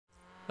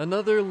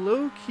Another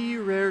low-key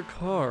rare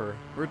car,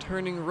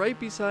 returning right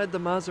beside the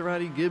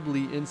Maserati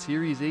Ghibli in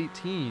Series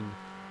 18,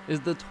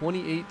 is the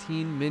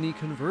 2018 Mini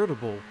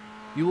Convertible.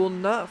 You will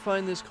not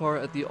find this car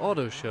at the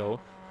auto show.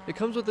 It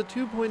comes with a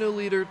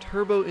 2.0-liter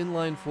turbo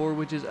inline-4,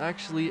 which is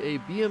actually a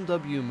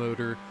BMW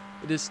motor.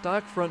 It is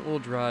stock front-wheel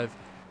drive,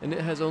 and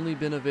it has only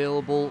been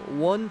available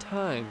one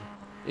time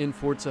in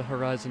Forza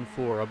Horizon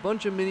 4. A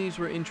bunch of minis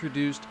were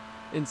introduced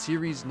in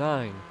Series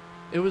 9.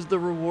 It was the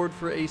reward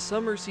for a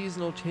summer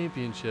seasonal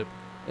championship,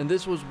 and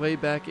this was way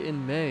back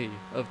in May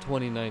of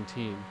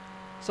 2019.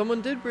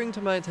 Someone did bring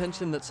to my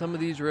attention that some of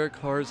these rare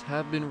cars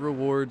have been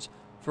rewards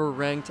for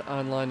ranked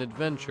online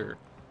adventure.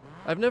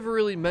 I've never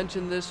really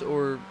mentioned this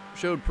or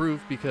showed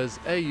proof because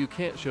A, you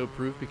can't show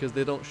proof because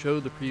they don't show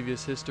the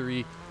previous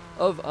history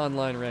of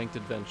online ranked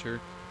adventure.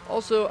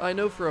 Also, I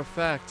know for a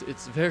fact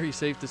it's very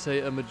safe to say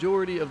a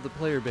majority of the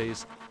player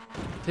base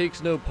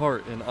takes no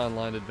part in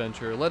online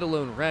adventure, let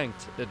alone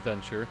ranked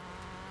adventure.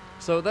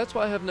 So that's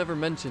why I have never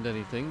mentioned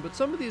anything, but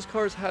some of these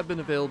cars have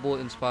been available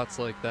in spots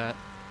like that.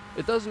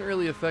 It doesn't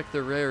really affect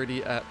their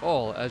rarity at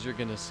all, as you're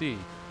gonna see.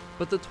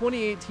 But the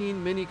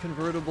 2018 Mini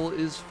Convertible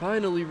is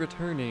finally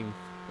returning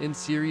in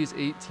Series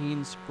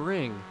 18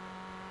 Spring.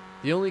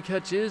 The only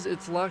catch is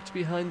it's locked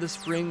behind the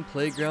Spring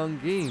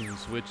Playground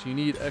games, which you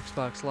need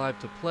Xbox Live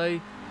to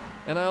play,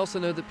 and I also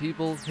know that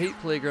people hate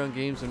Playground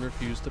games and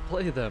refuse to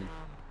play them.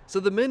 So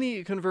the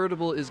Mini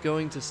Convertible is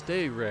going to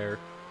stay rare.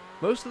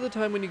 Most of the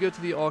time when you go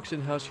to the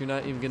auction house, you're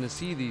not even going to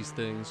see these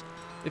things.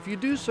 If you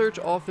do search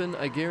often,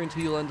 I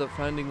guarantee you'll end up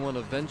finding one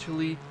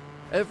eventually.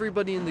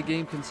 Everybody in the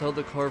game can sell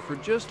the car for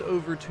just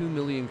over 2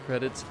 million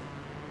credits,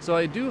 so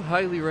I do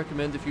highly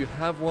recommend, if you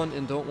have one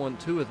and don't want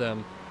two of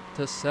them,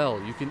 to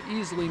sell. You can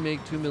easily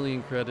make 2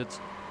 million credits.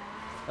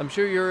 I'm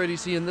sure you're already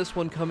seeing this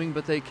one coming,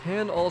 but they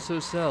can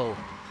also sell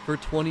for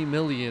 20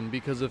 million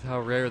because of how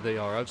rare they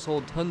are. I've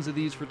sold tons of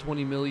these for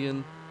 20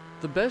 million.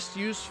 The best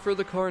use for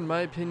the car, in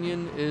my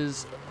opinion,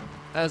 is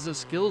as a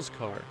skills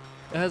car.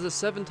 It has a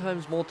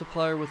 7x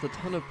multiplier with a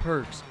ton of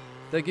perks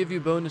that give you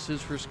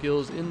bonuses for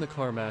skills in the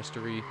car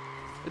mastery.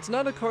 It's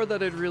not a car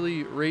that I'd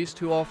really race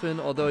too often,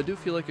 although I do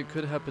feel like it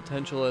could have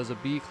potential as a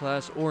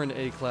B-class or an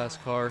A-class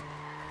car.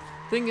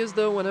 Thing is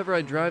though, whenever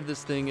I drive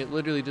this thing, it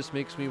literally just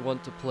makes me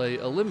want to play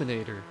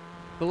Eliminator.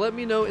 But let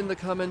me know in the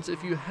comments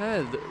if you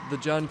had the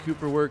John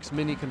Cooper Works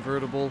Mini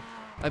Convertible.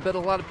 I bet a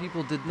lot of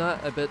people did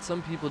not. I bet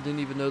some people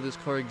didn't even know this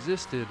car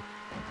existed.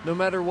 No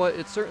matter what,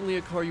 it's certainly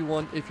a car you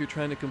want if you're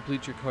trying to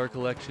complete your car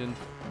collection.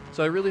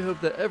 So I really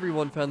hope that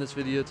everyone found this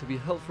video to be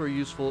helpful or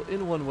useful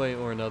in one way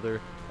or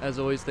another. As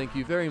always, thank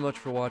you very much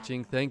for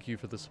watching. Thank you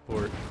for the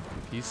support.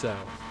 Peace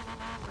out.